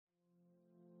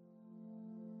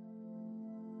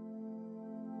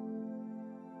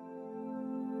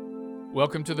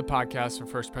Welcome to the podcast from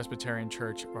First Presbyterian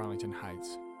Church of Arlington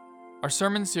Heights. Our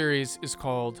sermon series is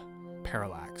called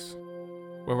Parallax,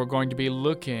 where we're going to be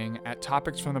looking at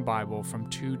topics from the Bible from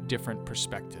two different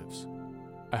perspectives.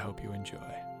 I hope you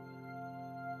enjoy.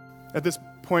 At this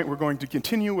point, we're going to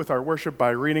continue with our worship by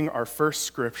reading our first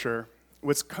scripture,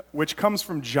 which comes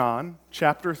from John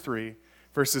chapter 3,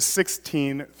 verses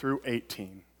 16 through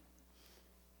 18.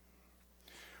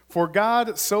 For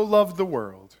God so loved the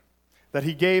world that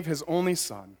he gave his only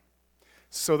Son,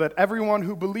 so that everyone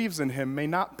who believes in him may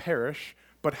not perish,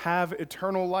 but have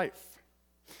eternal life.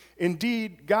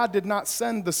 Indeed, God did not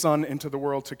send the Son into the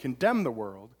world to condemn the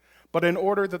world, but in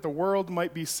order that the world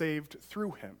might be saved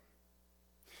through him.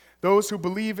 Those who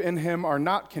believe in him are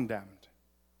not condemned,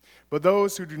 but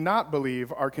those who do not believe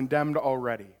are condemned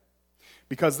already,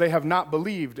 because they have not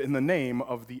believed in the name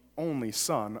of the only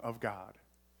Son of God.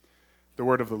 The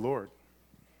word of the Lord.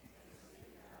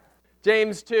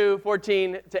 James 2,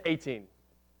 14 to 18.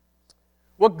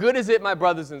 What good is it, my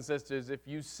brothers and sisters, if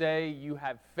you say you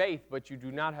have faith, but you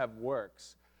do not have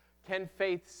works? Can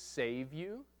faith save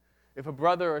you? If a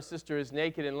brother or sister is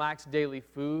naked and lacks daily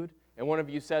food, and one of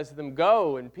you says to them,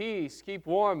 "Go in peace, keep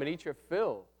warm, and eat your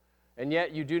fill," and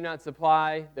yet you do not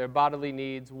supply their bodily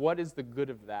needs, what is the good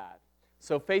of that?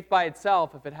 So faith by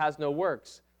itself, if it has no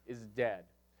works, is dead.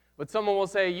 But someone will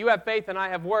say, "You have faith and I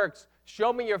have works.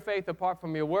 Show me your faith apart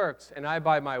from your works, and I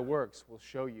by my works will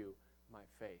show you my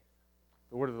faith."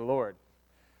 The word of the Lord.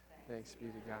 Thanks be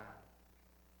to God.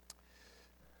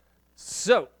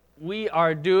 So, we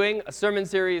are doing a sermon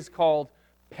series called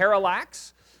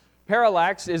Parallax.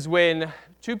 Parallax is when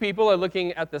two people are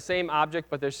looking at the same object,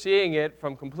 but they're seeing it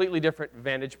from completely different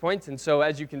vantage points. And so,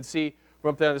 as you can see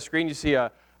from up there on the screen, you see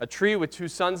a tree with two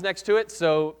suns next to it.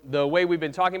 So, the way we've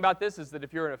been talking about this is that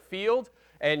if you're in a field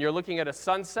and you're looking at a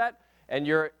sunset, and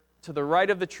you're to the right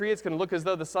of the tree, it's going to look as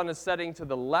though the sun is setting to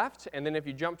the left. And then if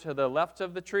you jump to the left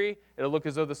of the tree, it'll look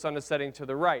as though the sun is setting to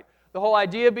the right. The whole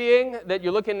idea being that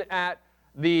you're looking at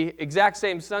the exact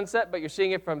same sunset, but you're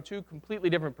seeing it from two completely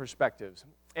different perspectives.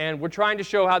 And we're trying to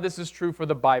show how this is true for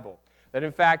the Bible. That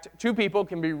in fact, two people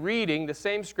can be reading the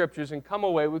same scriptures and come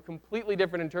away with completely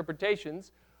different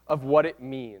interpretations of what it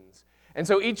means. And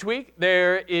so each week,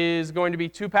 there is going to be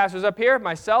two pastors up here,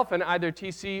 myself and either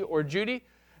TC or Judy.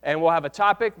 And we'll have a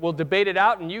topic, we'll debate it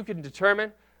out, and you can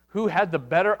determine who had the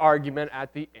better argument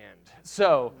at the end.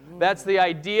 So that's the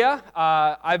idea.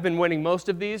 I've been winning most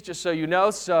of these, just so you know.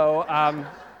 So,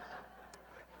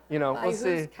 we'll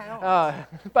see.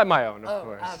 By my own, of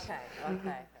course.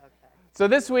 Okay. So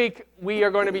this week, we are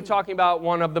going to be talking about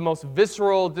one of the most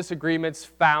visceral disagreements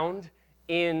found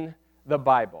in the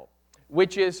Bible,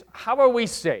 which is, how are we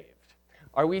saved?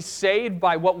 Are we saved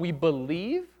by what we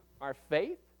believe, our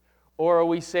faith? Or are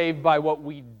we saved by what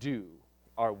we do,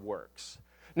 our works?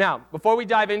 Now, before we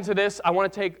dive into this, I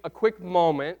want to take a quick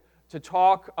moment to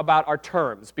talk about our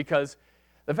terms, because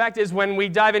the fact is when we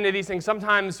dive into these things,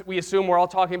 sometimes we assume we're all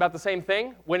talking about the same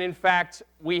thing, when in fact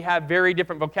we have very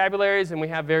different vocabularies and we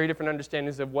have very different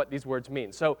understandings of what these words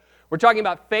mean. So we're talking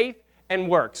about faith and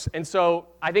works, and so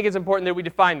I think it's important that we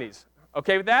define these.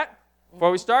 Okay with that?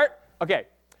 Before we start? Okay,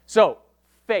 so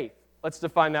faith, let's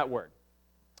define that word.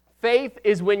 Faith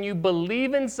is when you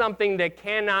believe in something that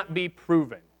cannot be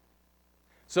proven.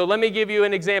 So let me give you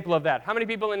an example of that. How many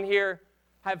people in here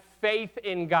have faith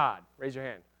in God? Raise your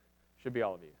hand. Should be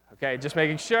all of you. Okay, just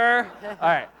making sure. All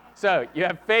right, so you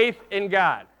have faith in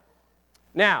God.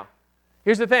 Now,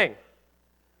 here's the thing.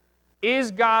 Is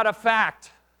God a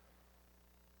fact?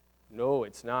 No,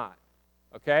 it's not.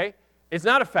 Okay? It's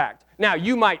not a fact. Now,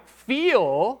 you might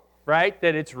feel, right,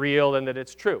 that it's real and that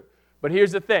it's true. But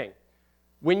here's the thing.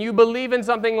 When you believe in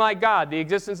something like God, the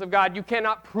existence of God, you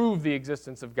cannot prove the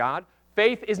existence of God.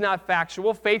 Faith is not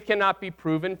factual. Faith cannot be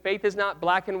proven. Faith is not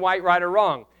black and white, right or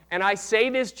wrong. And I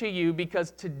say this to you because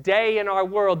today in our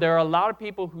world, there are a lot of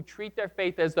people who treat their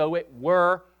faith as though it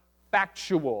were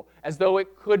factual, as though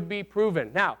it could be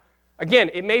proven. Now, again,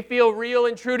 it may feel real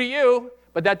and true to you,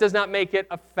 but that does not make it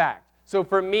a fact. So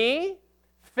for me,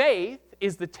 faith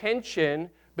is the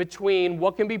tension between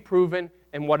what can be proven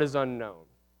and what is unknown.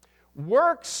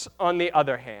 Works, on the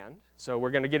other hand, so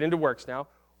we're going to get into works now.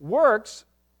 Works,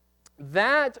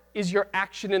 that is your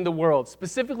action in the world,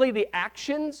 specifically the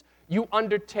actions you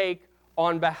undertake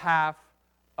on behalf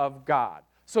of God.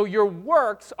 So your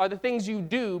works are the things you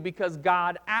do because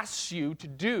God asks you to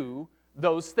do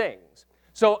those things.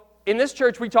 So in this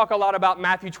church, we talk a lot about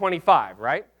Matthew 25,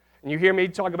 right? And you hear me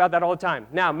talk about that all the time.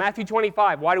 Now, Matthew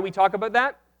 25, why do we talk about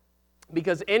that?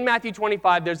 Because in Matthew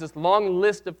 25, there's this long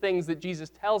list of things that Jesus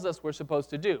tells us we're supposed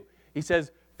to do. He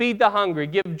says, feed the hungry,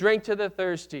 give drink to the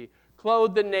thirsty,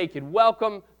 clothe the naked,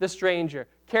 welcome the stranger,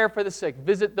 care for the sick,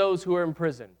 visit those who are in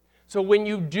prison. So when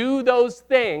you do those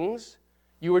things,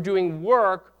 you are doing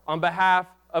work on behalf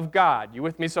of God. You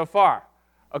with me so far?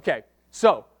 Okay,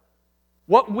 so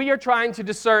what we are trying to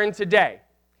discern today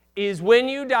is when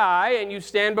you die and you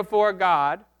stand before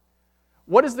God,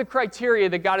 what is the criteria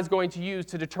that God is going to use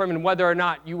to determine whether or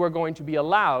not you are going to be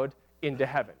allowed into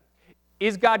heaven?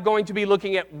 Is God going to be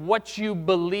looking at what you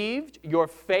believed, your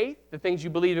faith, the things you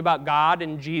believed about God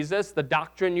and Jesus, the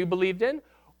doctrine you believed in?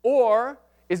 Or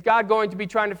is God going to be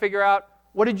trying to figure out,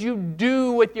 what did you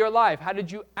do with your life? How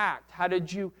did you act? How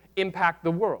did you impact the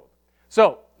world?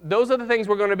 So those are the things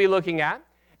we're going to be looking at.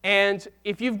 And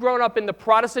if you've grown up in the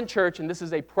Protestant church, and this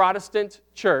is a Protestant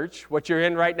church, what you're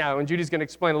in right now, and Judy's going to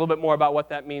explain a little bit more about what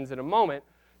that means in a moment,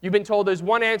 you've been told there's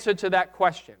one answer to that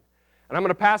question. And I'm going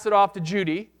to pass it off to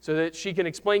Judy so that she can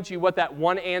explain to you what that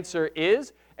one answer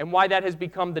is and why that has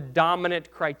become the dominant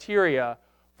criteria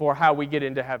for how we get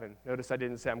into heaven. Notice I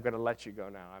didn't say I'm going to let you go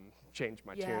now. I'm changed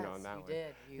my tune on that one.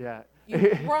 Yes, you did. Yeah.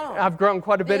 You've grown. I've grown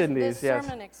quite a bit in these, this yes.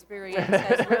 sermon experience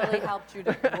has really helped you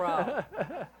to grow.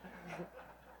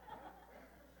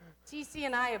 TC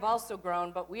and I have also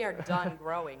grown, but we are done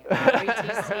growing. Aren't we,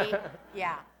 TC?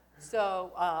 Yeah.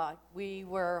 So we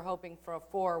were hoping for a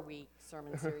 4-week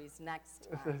sermon series next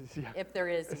time, if there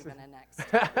is even a next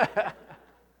time.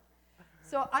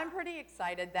 So I'm pretty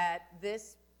excited that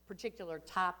this particular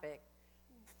topic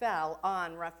fell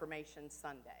on Reformation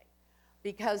Sunday,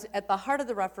 because at the heart of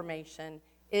the Reformation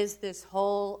is this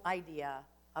whole idea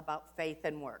about faith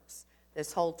and works,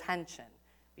 this whole tension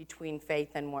between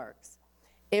faith and works.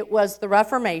 It was the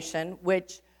Reformation,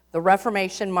 which the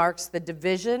Reformation marks the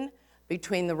division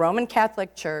between the Roman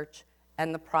Catholic Church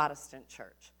and the Protestant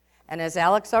Church. And as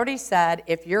Alex already said,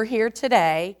 if you're here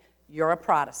today, you're a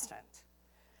Protestant.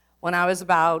 When I was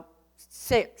about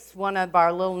 6, one of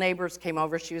our little neighbors came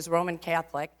over. She was Roman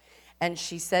Catholic, and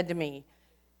she said to me,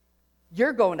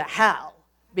 "You're going to hell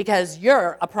because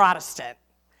you're a Protestant."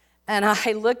 And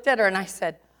I looked at her and I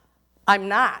said, "I'm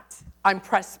not. I'm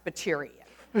Presbyterian."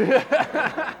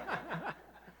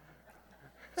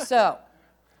 So,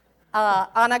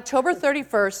 on October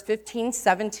 31st,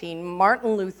 1517,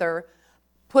 Martin Luther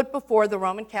put before the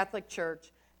Roman Catholic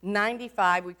Church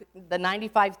the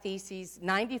 95 Theses,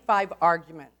 95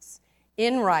 arguments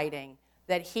in writing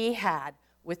that he had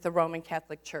with the Roman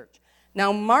Catholic Church.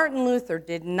 Now, Martin Luther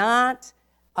did not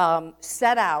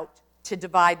set out to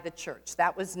divide the church.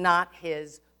 That was not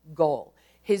his goal.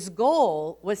 His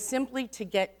goal was simply to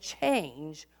get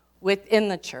change within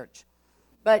the church.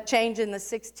 But change in the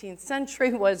 16th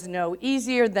century was no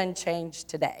easier than change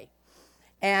today.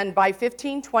 And by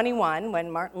 1521,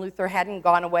 when Martin Luther hadn't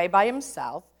gone away by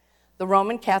himself, the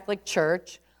Roman Catholic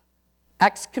Church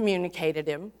excommunicated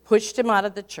him, pushed him out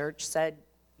of the church, said,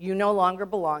 "You no longer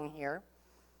belong here."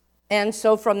 And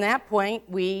so from that point,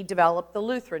 we developed the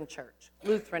Lutheran Church,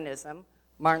 Lutheranism,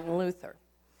 Martin Luther.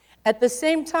 At the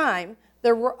same time,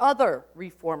 there were other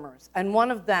reformers, and one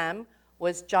of them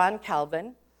was John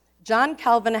Calvin. John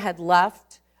Calvin had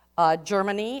left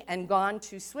Germany and gone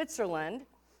to Switzerland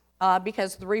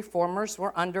because the reformers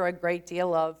were under a great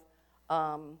deal of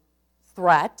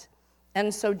threat.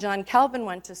 And so John Calvin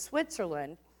went to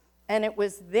Switzerland, and it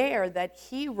was there that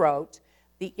he wrote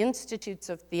the Institutes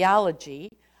of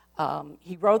Theology.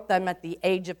 He wrote them at the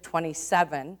age of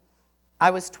 27. I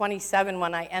was 27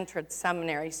 when I entered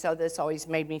seminary, so this always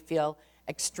made me feel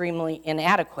extremely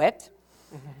inadequate.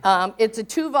 It's a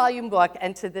 2-volume book,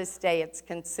 and to this day it's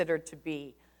considered to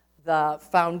be the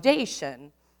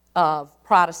foundation of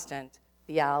Protestant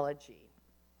theology.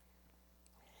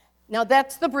 Now,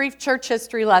 that's the brief church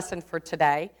history lesson for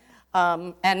today,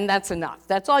 and that's enough.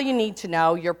 That's all you need to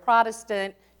know. You're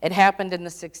Protestant. It happened in the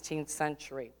 16th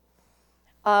century.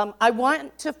 I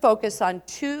want to focus on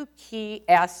 2 key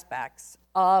aspects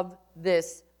of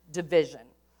this division.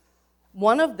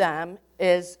 One of them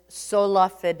is sola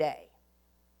fide,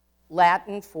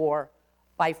 Latin for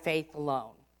by faith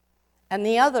alone. And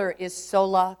the other is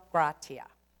sola gratia,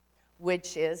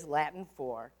 which is Latin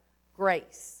for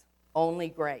grace, only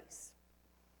grace.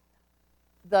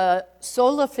 The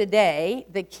sola fide,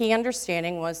 the key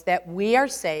understanding was that we are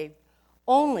saved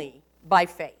only by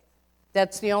faith.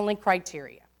 That's the only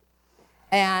criteria.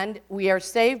 And we are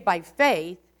saved by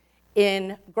faith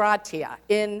in gratia,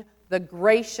 in the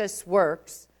gracious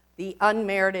works, the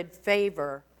unmerited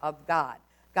favor of God.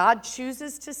 God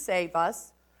chooses to save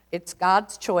us. It's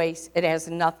God's choice. It has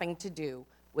nothing to do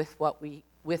with what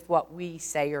we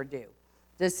say or do.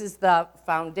 This is the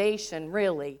foundation,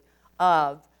 really,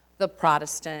 of the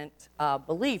Protestant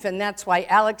belief. And that's why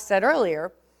Alex said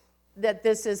earlier, that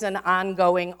this is an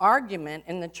ongoing argument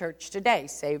in the church today,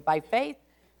 saved by faith,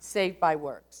 saved by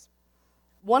works.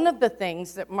 One of the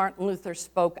things that Martin Luther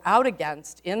spoke out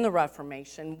against in the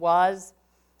Reformation was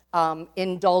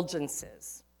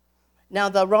indulgences. Now,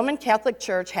 the Roman Catholic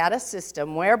Church had a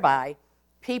system whereby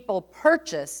people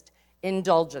purchased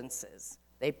indulgences.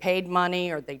 They paid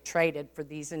money or they traded for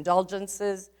these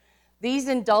indulgences. These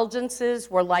indulgences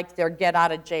were like their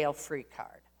get-out-of-jail-free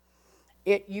card.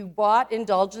 You bought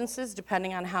indulgences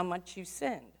depending on how much you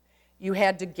sinned. You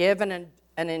had to give an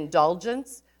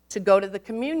indulgence to go to the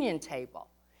communion table.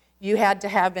 You had to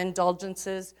have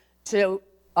indulgences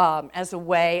as a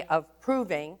way of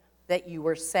proving that you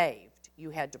were saved. You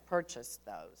had to purchase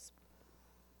those.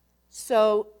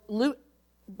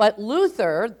 But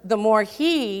Luther, the more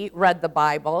he read the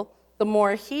Bible, the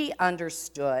more he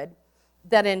understood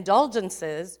that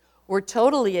indulgences were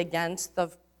totally against the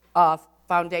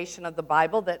foundation of the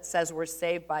Bible that says we're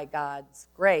saved by God's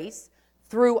grace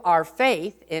through our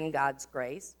faith in God's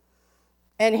grace.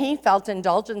 And he felt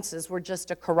indulgences were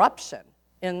just a corruption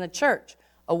in the church,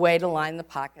 a way to line the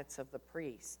pockets of the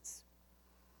priests.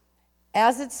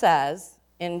 As it says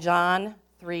in John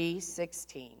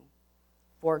 3:16,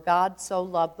 "For God so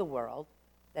loved the world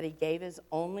that he gave his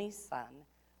only Son,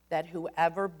 that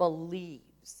whoever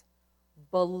believes,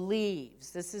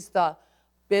 this is the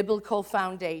biblical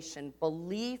foundation,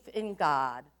 belief in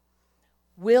God,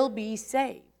 will be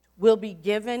saved, will be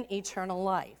given eternal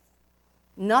life."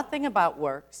 Nothing about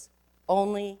works,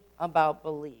 only about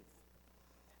belief.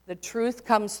 The truth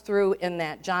comes through in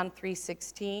that John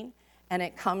 3:16, and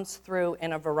it comes through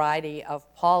in a variety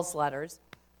of Paul's letters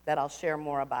that I'll share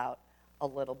more about a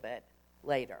little bit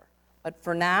later. But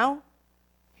for now,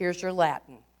 here's your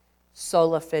Latin.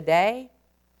 Sola fide,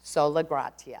 sola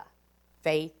gratia.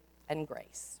 Faith and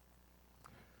grace.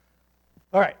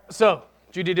 All right, so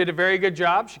Judy did a very good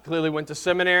job. She clearly went to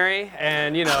seminary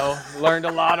and, learned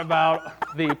a lot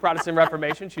about the Protestant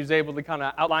Reformation. She was able to kind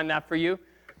of outline that for you.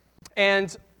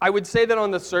 And I would say that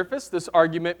on the surface, this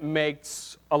argument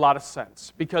makes a lot of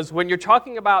sense. Because when you're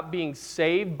talking about being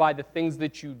saved by the things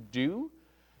that you do,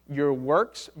 your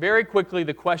works, very quickly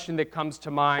the question that comes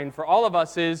to mind for all of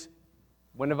us is,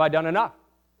 when have I done enough?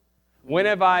 When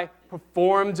have I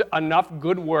performed enough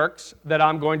good works that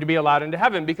I'm going to be allowed into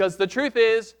heaven? Because the truth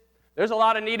is, there's a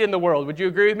lot of need in the world. Would you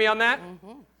agree with me on that?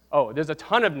 Mm-hmm. Oh, there's a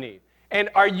ton of need. And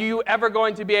are you ever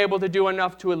going to be able to do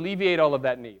enough to alleviate all of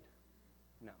that need?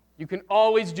 No. You can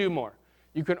always do more.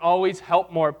 You can always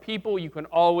help more people. You can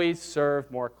always serve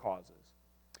more causes.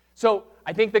 So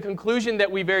I think the conclusion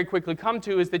that we very quickly come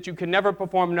to is that you can never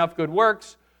perform enough good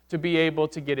works to be able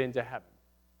to get into heaven.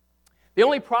 The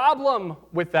only problem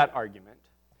with that argument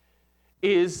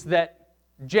is that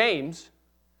James,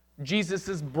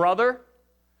 Jesus' brother,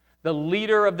 the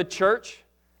leader of the church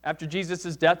after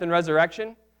Jesus' death and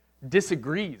resurrection,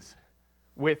 disagrees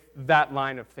with that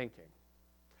line of thinking.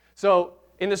 So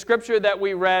in the scripture that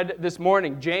we read this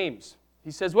morning, James,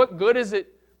 he says, "What good is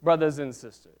it, brothers and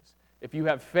sisters, if you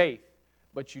have faith,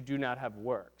 but you do not have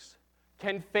works?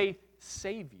 Can faith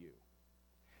save you?"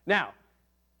 Now,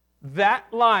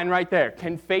 that line right there,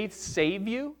 "Can faith save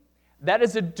you?" that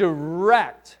is a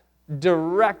direct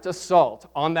assault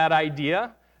on that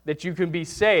idea that you can be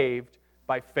saved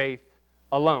by faith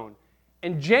alone.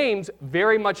 And James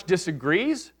very much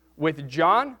disagrees with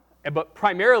John, but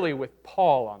primarily with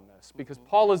Paul on this, because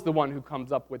Paul is the one who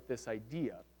comes up with this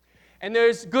idea. And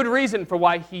there's good reason for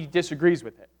why he disagrees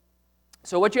with it.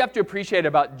 So what you have to appreciate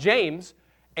about James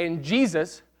and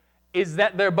Jesus is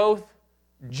that they're both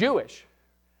Jewish.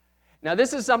 Now,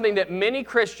 this is something that many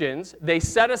Christians, they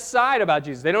set aside about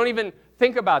Jesus. They don't even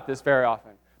think about this very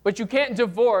often. But you can't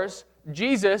divorce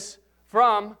Jesus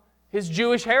from his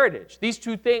Jewish heritage. These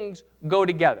two things go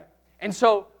together. And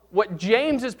so what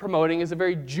James is promoting is a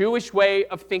very Jewish way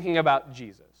of thinking about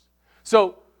Jesus.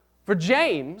 So for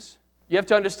James, you have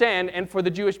to understand, and for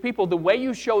the Jewish people, the way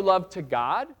you show love to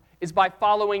God is by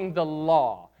following the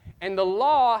law. And the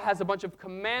law has a bunch of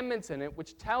commandments in it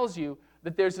which tells you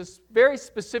that there's a very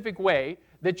specific way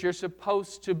that you're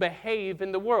supposed to behave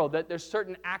in the world, that there's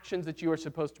certain actions that you are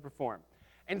supposed to perform.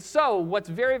 And so what's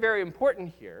very, very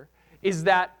important here is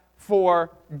that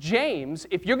for James,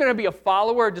 if you're going to be a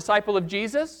follower, a disciple of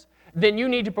Jesus, then you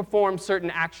need to perform certain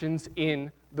actions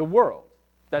in the world.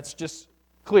 That's just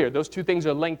clear. Those two things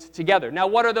are linked together. Now,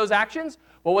 what are those actions?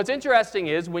 Well, what's interesting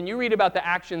is when you read about the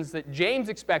actions that James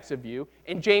expects of you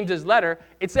in James's letter,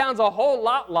 it sounds a whole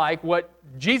lot like what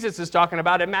Jesus is talking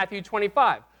about in Matthew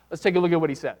 25. Let's take a look at what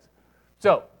he says.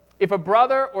 So, if a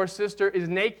brother or sister is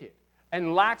naked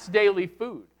and lacks daily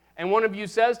food, and one of you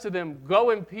says to them, "Go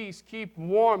in peace, keep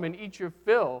warm, and eat your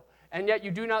fill," and yet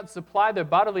you do not supply their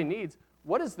bodily needs,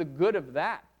 what is the good of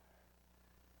that?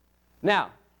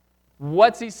 Now,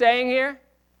 what's he saying here?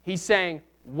 He's saying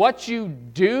what you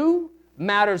do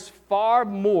matters far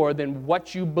more than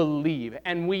what you believe.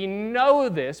 And we know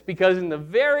this because in the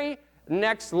very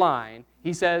next line,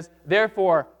 he says,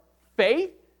 therefore,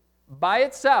 faith by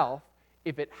itself,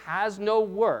 if it has no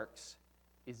works,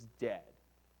 is dead.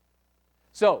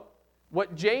 So,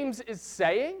 what James is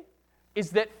saying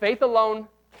is that faith alone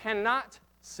cannot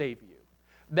save you.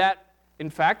 That, in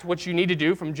fact, what you need to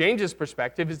do from James's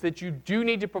perspective is that you do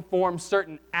need to perform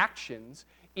certain actions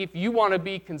if you want to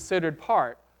be considered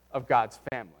part of God's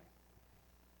family.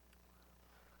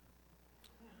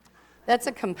 That's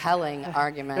a compelling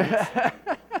argument,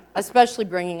 especially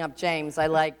bringing up James. I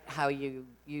like how you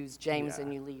use James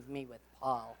and you leave me with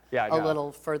Paul, a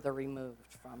little further removed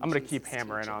from I'm going to Jesus' keep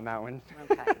hammering teaching. on that one.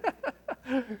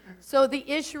 Okay. So the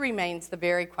issue remains the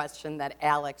very question that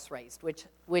Alex raised,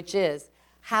 which is,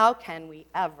 how can we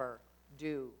ever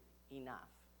do enough?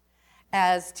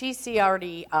 As TC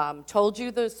already told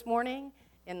you this morning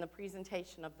in the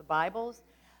presentation of the Bibles,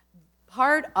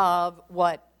 part of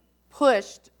what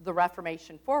pushed the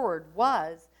Reformation forward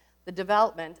was the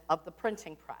development of the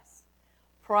printing press.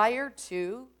 Prior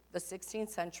to the 16th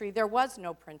century, there was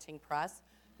no printing press,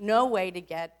 no way to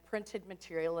get printed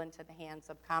material into the hands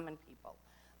of common people.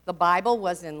 The Bible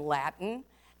was in Latin,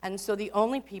 and so the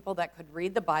only people that could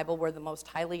read the Bible were the most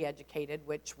highly educated,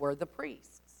 which were the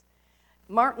priests.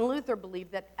 Martin Luther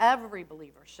believed that every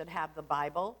believer should have the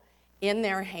Bible in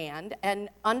their hand and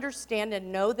understand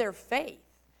and know their faith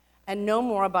and know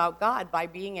more about God by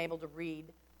being able to read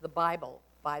the Bible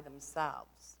by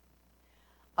themselves.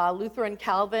 Luther and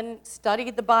Calvin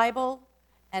studied the Bible,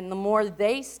 and the more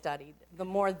they studied, the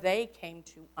more they came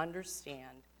to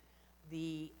understand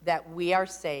that we are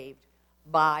saved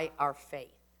by our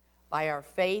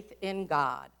faith in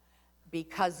God,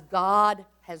 because God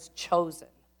has chosen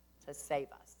to save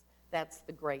us. That's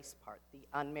the grace part, the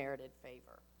unmerited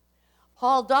favor.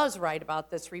 Paul does write about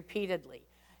this repeatedly.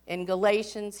 In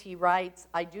Galatians, he writes,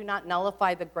 I do not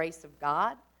nullify the grace of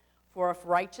God, for if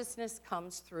righteousness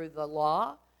comes through the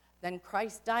law, then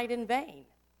Christ died in vain.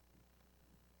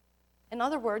 In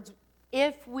other words,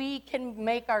 if we can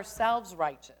make ourselves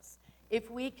righteous,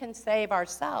 if we can save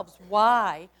ourselves,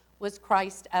 why was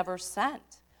Christ ever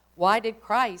sent? Why did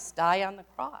Christ die on the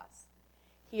cross?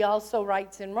 He also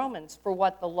writes in Romans, for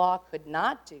what the law could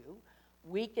not do,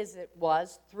 weak as it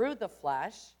was through the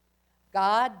flesh,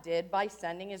 God did by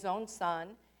sending his own Son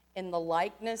in the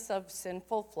likeness of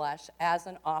sinful flesh as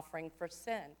an offering for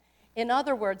sin. In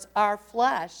other words, our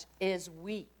flesh is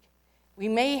weak. We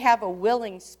may have a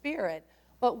willing spirit,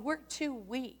 but we're too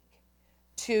weak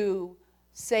to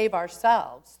save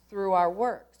ourselves through our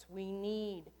works. We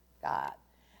need God.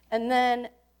 And then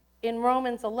in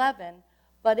Romans 11,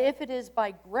 but if it is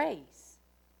by grace,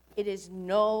 it is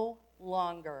no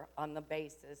longer on the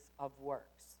basis of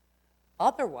works.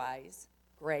 Otherwise,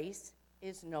 grace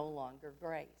is no longer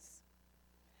grace.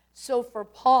 So for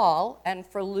Paul and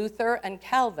for Luther and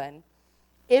Calvin,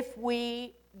 if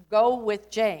we go with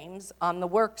James on the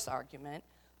works argument,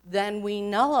 then we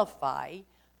nullify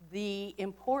the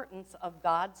importance of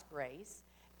God's grace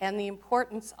and the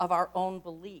importance of our own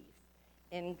belief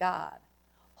in God.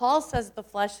 Paul says the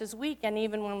flesh is weak, and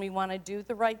even when we want to do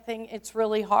the right thing, it's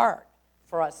really hard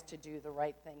for us to do the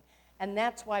right thing. And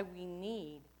that's why we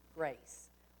need grace.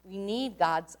 We need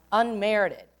God's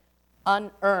unmerited,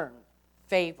 unearned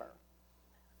favor.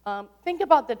 Think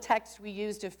about the text we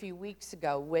used a few weeks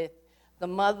ago with the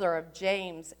mother of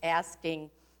James asking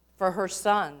for her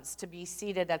sons to be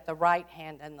seated at the right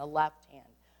hand and the left hand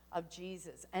of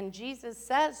Jesus. And Jesus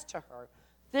says to her,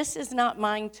 this is not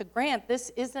mine to grant.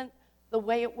 This isn't the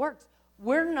way it works.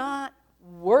 We're not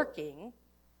working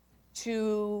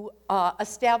to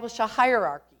establish a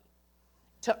hierarchy,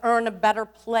 to earn a better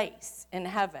place in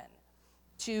heaven,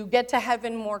 to get to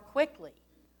heaven more quickly.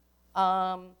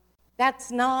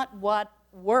 That's not what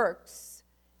works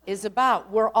is about.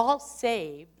 We're all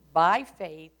saved by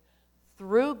faith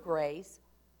through grace,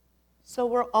 so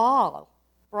we're all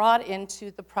brought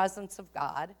into the presence of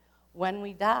God when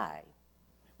we die.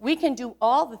 We can do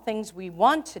all the things we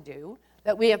want to do,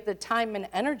 that we have the time and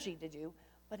energy to do,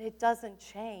 but it doesn't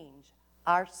change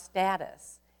our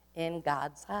status in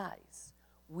God's eyes.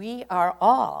 We are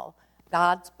all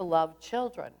God's beloved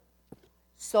children.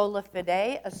 Sola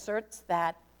fide asserts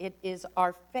that it is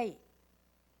our faith,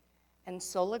 and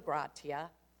sola gratia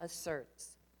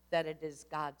asserts that it is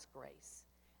God's grace.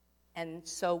 And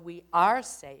so we are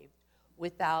saved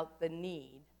without the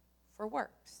need for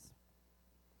works.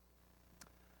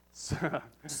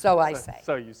 So I say.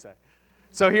 So you say.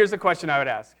 So here's the question I would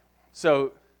ask.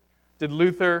 So, did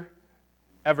Luther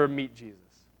ever meet Jesus?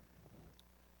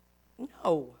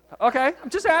 No. Okay, I'm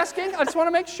just asking. I just want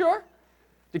to make sure.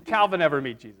 Did Calvin ever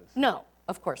meet Jesus? No,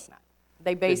 of course not.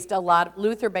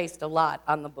 Luther based a lot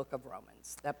on the book of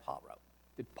Romans that Paul wrote.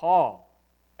 Did Paul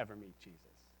ever meet Jesus?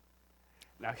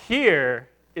 Now here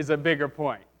is a bigger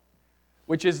point,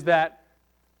 which is that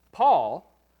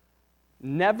Paul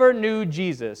never knew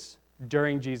Jesus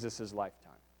during Jesus'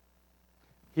 lifetime.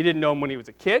 He didn't know him when he was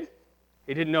a kid.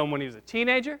 He didn't know him when he was a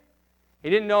teenager. He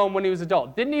didn't know him when he was an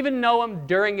adult. Didn't even know him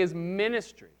during his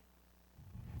ministry.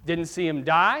 Didn't see him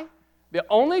die. The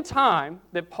only time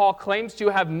that Paul claims to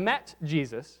have met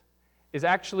Jesus is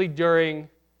actually during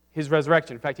his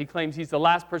resurrection. In fact, he claims he's the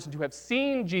last person to have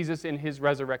seen Jesus in his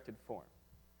resurrected form.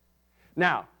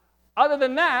 Now, other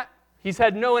than that, he's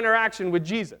had no interaction with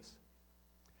Jesus.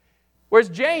 Whereas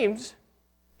James,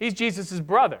 he's Jesus'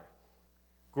 brother.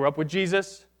 Grew up with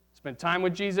Jesus, spent time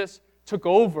with Jesus, took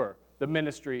over the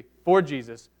ministry for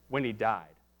Jesus when he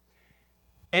died.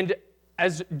 And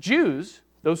as Jews,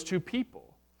 those two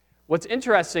people, what's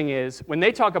interesting is when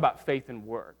they talk about faith and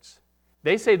works,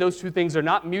 they say those two things are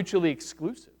not mutually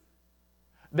exclusive.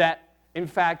 That, in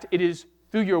fact, it is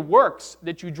through your works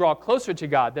that you draw closer to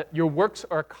God, that your works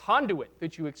are a conduit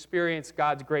that you experience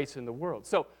God's grace in the world.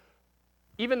 So,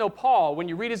 even though Paul, when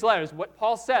you read his letters, what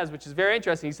Paul says, which is very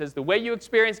interesting, he says the way you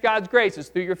experience God's grace is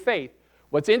through your faith.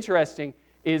 What's interesting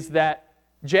is that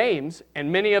James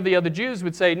and many of the other Jews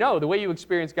would say, no, the way you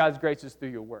experience God's grace is through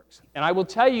your works. And I will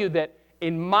tell you that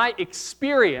in my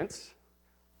experience,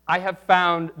 I have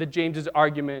found that James's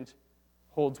argument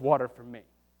holds water for me.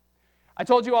 I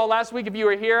told you all last week, if you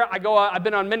were here, I've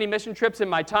been on many mission trips in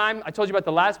my time. I told you about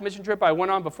the last mission trip I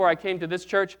went on before I came to this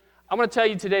church. I'm going to tell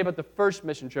you today about the first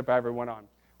mission trip I ever went on.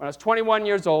 When I was 21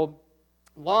 years old,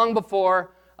 long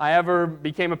before I ever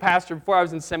became a pastor, before I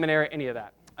was in seminary, any of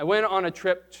that. I went on a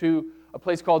trip to a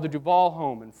place called the Duval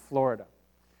Home in Florida.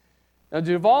 Now,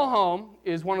 the Duval Home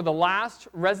is one of the last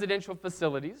residential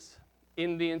facilities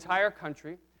in the entire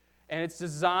country, and it's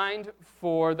designed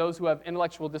for those who have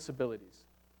intellectual disabilities.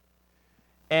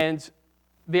 And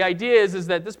the idea is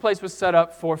that this place was set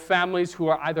up for families who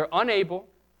are either unable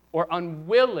or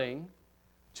unwilling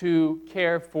to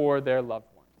care for their loved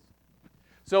ones.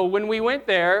 So when we went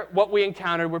there, what we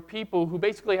encountered were people who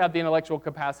basically have the intellectual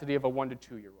capacity of a 1 to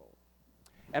 2-year-old.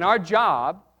 And our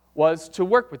job was to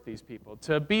work with these people,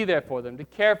 to be there for them, to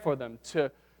care for them,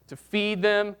 to feed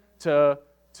them, to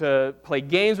play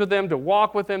games with them, to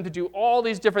walk with them, to do all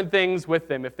these different things with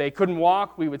them. If they couldn't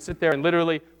walk, we would sit there and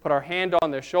literally put our hand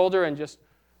on their shoulder and just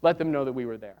let them know that we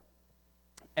were there.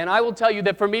 And I will tell you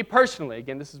that for me personally,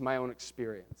 again, this is my own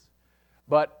experience,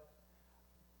 but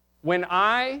when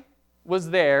I was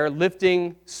there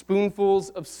lifting spoonfuls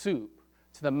of soup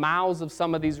to the mouths of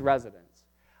some of these residents,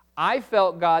 I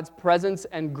felt God's presence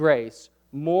and grace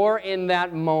more in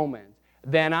that moment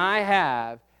than I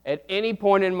have at any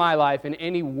point in my life in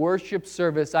any worship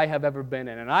service I have ever been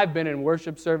in. And I've been in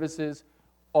worship services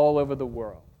all over the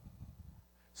world.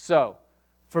 So,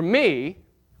 for me,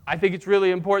 I think it's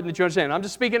really important that you understand. I'm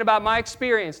just speaking about my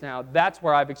experience now. That's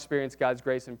where I've experienced God's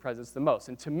grace and presence the most.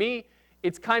 And to me,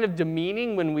 it's kind of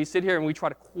demeaning when we sit here and we try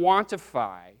to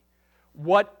quantify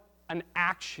what an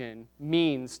action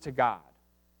means to God.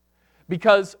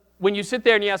 Because when you sit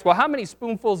there and you ask, well, how many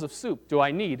spoonfuls of soup do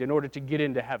I need in order to get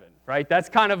into heaven, right? That's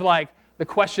kind of like the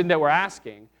question that we're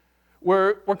asking.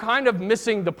 We're kind of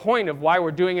missing the point of why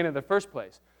we're doing it in the first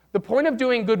place. The point of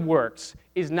doing good works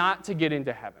is not to get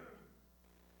into heaven.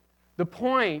 The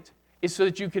point is so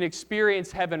that you can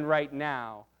experience heaven right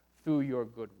now through your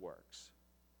good works.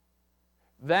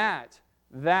 That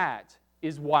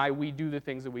is why we do the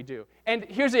things that we do. And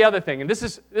here's the other thing, and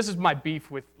this is my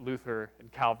beef with Luther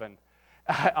and Calvin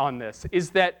on this,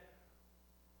 is that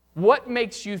what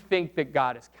makes you think that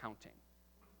God is counting?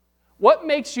 What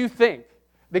makes you think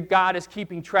that God is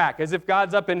keeping track, as if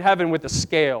God's up in heaven with a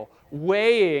scale,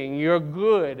 weighing your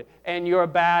good and your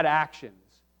bad actions?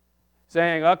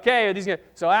 Saying, okay,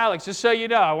 so Alex, just so you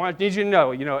know, I need you to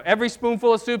know, every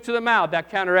spoonful of soup to the mouth, that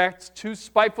counteracts 2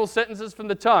 spiteful sentences from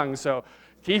the tongue. So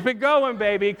keep it going,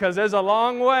 baby, because there's a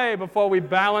long way before we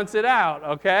balance it out,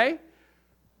 okay?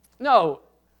 No,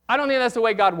 I don't think that's the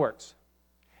way God works.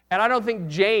 And I don't think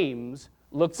James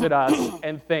looks at us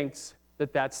and thinks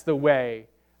that that's the way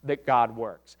that God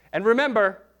works. And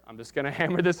remember, I'm just going to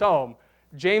hammer this home,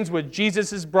 James was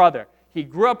Jesus' brother. He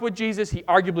grew up with Jesus. He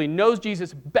arguably knows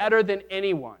Jesus better than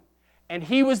anyone. And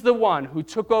he was the one who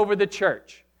took over the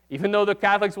church. Even though the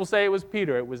Catholics will say it was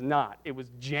Peter, it was not. It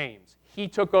was James. He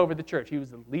took over the church. He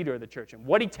was the leader of the church. And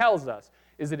what he tells us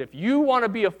is that if you want to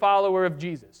be a follower of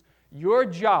Jesus, Your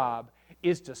job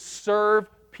is to serve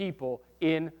people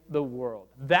in the world.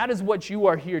 That is what you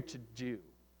are here to do.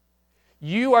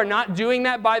 You are not doing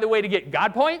that, by the way, to get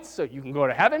God points so you can go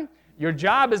to heaven. Your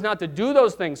job is not to do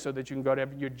those things so that you can go to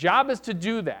heaven. Your job is to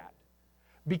do that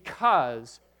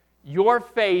because your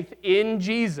faith in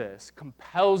Jesus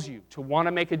compels you to want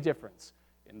to make a difference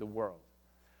in the world.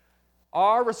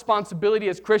 Our responsibility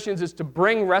as Christians is to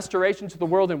bring restoration to the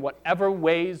world in whatever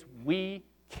ways we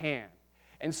can.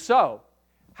 And so,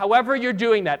 however you're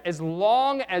doing that, as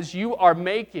long as you are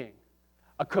making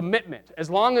a commitment, as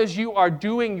long as you are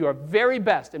doing your very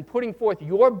best and putting forth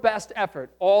your best effort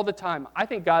all the time, I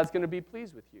think God's going to be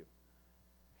pleased with you.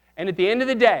 And at the end of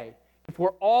the day, if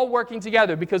we're all working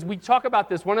together, because we talk about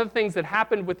this, one of the things that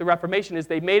happened with the Reformation is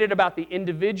they made it about the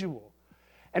individual.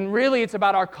 And really, it's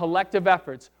about our collective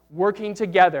efforts working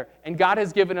together. And God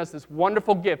has given us this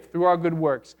wonderful gift through our good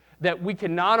works that we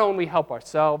can not only help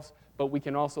ourselves, but we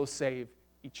can also save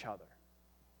each other.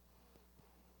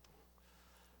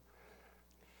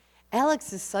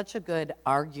 Alex is such a good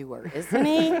arguer, isn't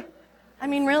he? I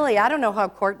mean, really, I don't know how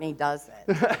Courtney does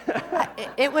it.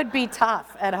 It would be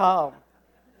tough at home.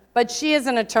 But she is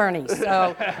an attorney,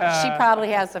 so she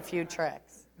probably has a few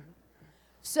tricks.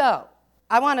 So,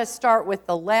 I want to start with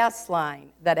the last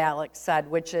line that Alex said,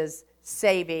 which is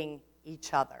saving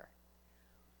each other.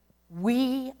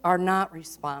 We are not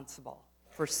responsible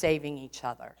for saving each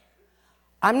other.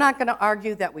 I'm not going to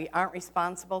argue that we aren't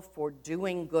responsible for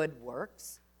doing good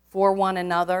works for one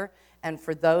another and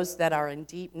for those that are in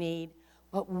deep need,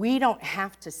 but we don't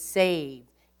have to save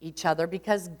each other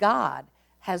because God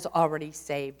has already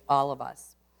saved all of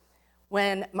us.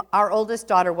 When our oldest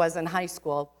daughter was in high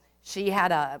school, she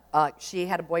had a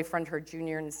boyfriend her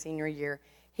junior and senior year.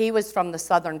 He was from the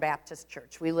Southern Baptist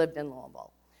Church. We lived in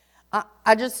Louisville.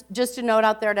 Just a note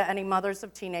out there to any mothers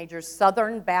of teenagers,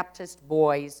 Southern Baptist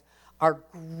boys are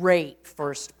great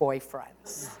first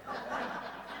boyfriends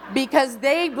because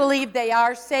they believe they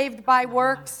are saved by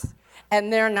works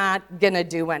and they're not going to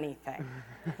do anything.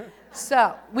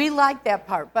 So we like that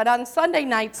part. But on Sunday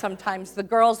night, sometimes the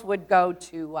girls would go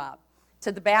to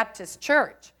the Baptist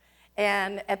church.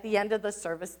 And at the end of the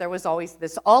service, there was always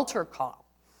this altar call.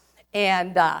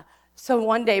 And so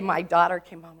one day my daughter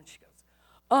came home and she goes,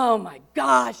 "Oh my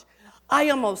gosh, I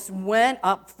almost went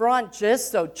up front just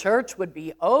so church would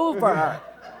be over."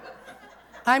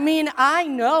 I mean, I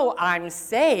know I'm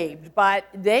saved, but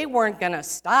they weren't going to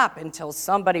stop until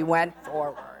somebody went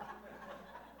forward.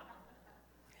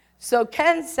 So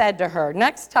Ken said to her,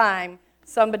 next time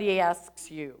somebody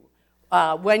asks you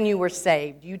when you were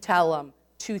saved, you tell them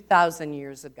 2,000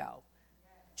 years ago.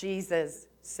 Jesus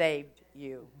saved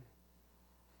you.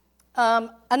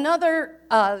 Another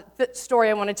story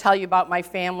I want to tell you about my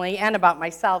family and about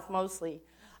myself mostly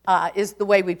is the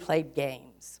way we played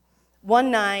games.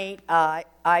 One night,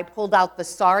 I pulled out the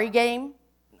sorry game.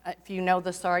 If you know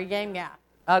the sorry game, yeah.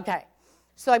 Okay.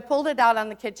 So I pulled it out on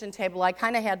the kitchen table. I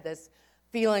kind of had this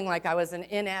feeling like I was an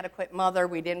inadequate mother.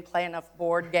 We didn't play enough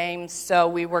board games, so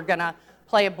we were going to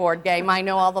play a board game. I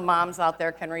know all the moms out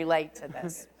there can relate to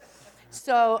this.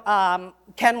 So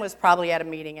Ken was probably at a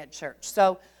meeting at church.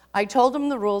 So I told him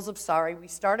the rules of sorry. We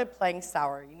started playing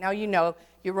sorry. Now you know,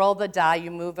 you roll the die,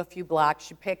 you move a few blocks,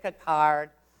 you pick a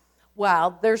card.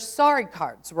 Well, there's sorry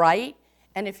cards, right?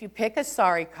 And if you pick a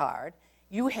sorry card,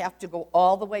 you have to go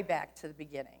all the way back to the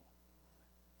beginning.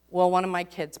 Well, one of my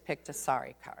kids picked a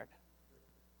sorry card.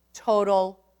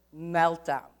 Total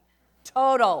meltdown.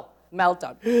 Total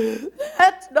meltdown.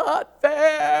 That's not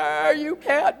fair. You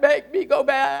can't make me go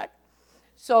back.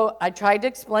 So I tried to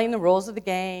explain the rules of the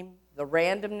game, the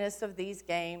randomness of these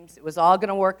games. It was all going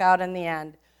to work out in the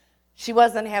end. She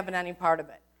wasn't having any part of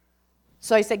it.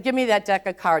 So I said, "Give me that deck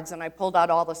of cards," and I pulled out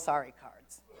all the sorry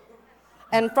cards.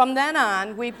 And from then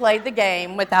on, we played the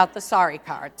game without the sorry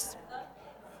cards.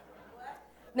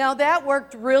 Now, that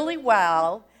worked really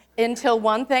well until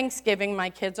one Thanksgiving,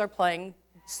 my kids are playing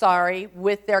sorry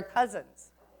with their cousins.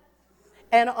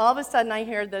 And all of a sudden, I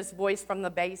hear this voice from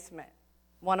the basement,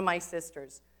 one of my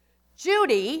sisters.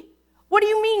 "Judy, what do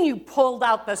you mean you pulled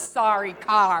out the sorry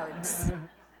cards?"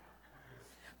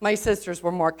 My sisters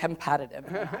were more competitive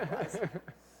than I was.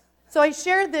 So I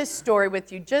shared this story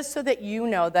with you just so that you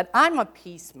know that I'm a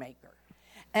peacemaker.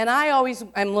 And I always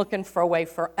am looking for a way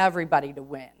for everybody to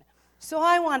win. So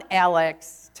I want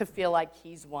Alex to feel like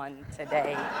he's won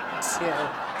today, too.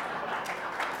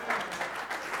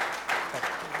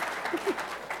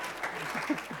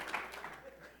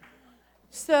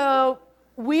 So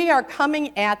we are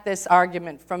coming at this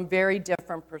argument from very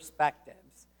different perspectives.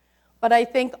 But I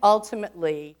think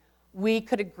ultimately we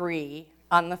could agree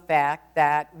on the fact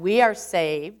that we are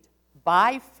saved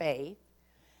by faith,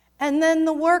 and then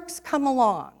the works come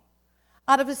along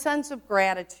out of a sense of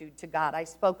gratitude to God. I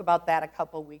spoke about that a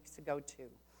couple weeks ago too.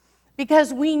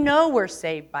 Because we know we're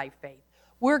saved by faith.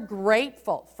 We're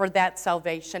grateful for that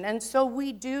salvation, and so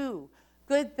we do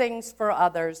good things for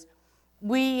others.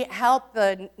 We help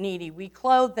the needy, we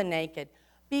clothe the naked,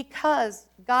 because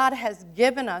God has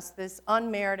given us this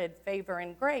unmerited favor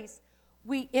and grace.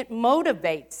 It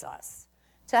motivates us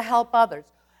to help others.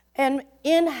 And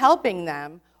in helping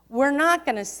them, we're not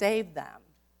going to save them,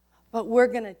 but we're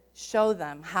going to show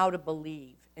them how to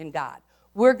believe in God.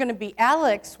 We're going to be,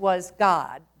 Alex was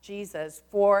God, Jesus,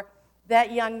 for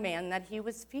that young man that he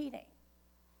was feeding.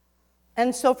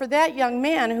 And so for that young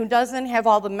man who doesn't have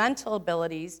all the mental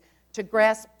abilities to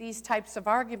grasp these types of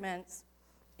arguments,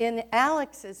 in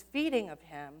Alex's feeding of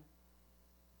him,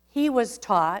 he was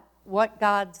taught what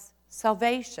God's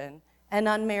salvation and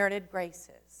unmerited grace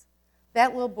is.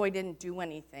 That little boy didn't do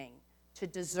anything to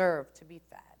deserve to be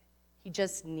fed. He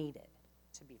just needed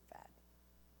to be fed.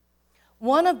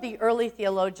 One of the early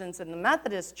theologians in the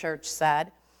Methodist Church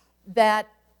said that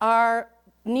our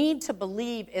need to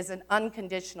believe is an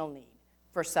unconditional need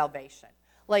for salvation.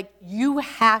 Like, you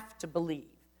have to believe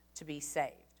to be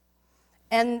saved.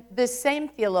 And this same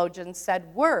theologian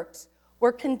said works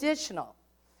were conditional.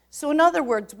 So in other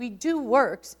words, we do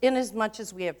works in as much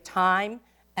as we have time,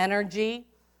 energy,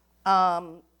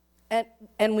 and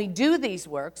we do these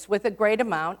works with a great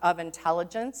amount of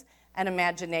intelligence and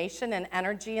imagination and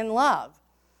energy and love.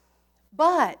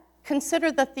 But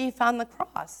consider the thief on the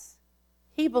cross.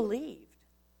 He believed.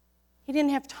 He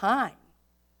didn't have time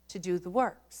to do the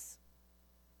works.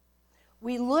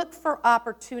 We look for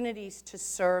opportunities to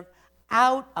serve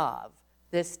out of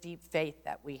this deep faith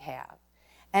that we have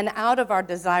and out of our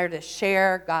desire to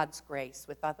share God's grace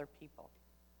with other people.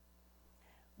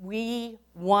 We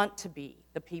want to be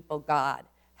the people God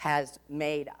has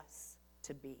made us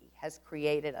to be, has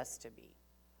created us to be.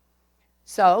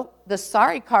 So the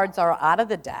sorry cards are out of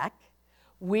the deck.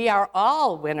 We are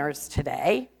all winners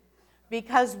today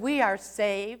because we are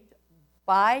saved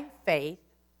by faith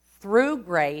through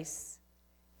grace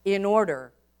in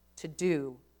order to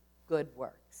do good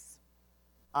works.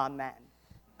 Amen.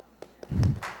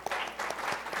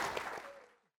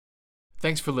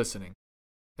 Thanks for listening.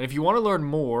 And if you want to learn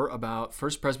more about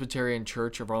First Presbyterian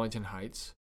Church of Arlington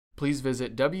Heights, please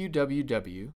visit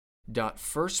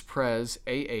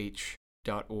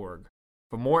www.firstpresah.org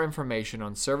for more information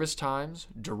on service times,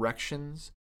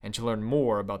 directions, and to learn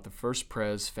more about the First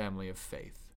Pres family of faith.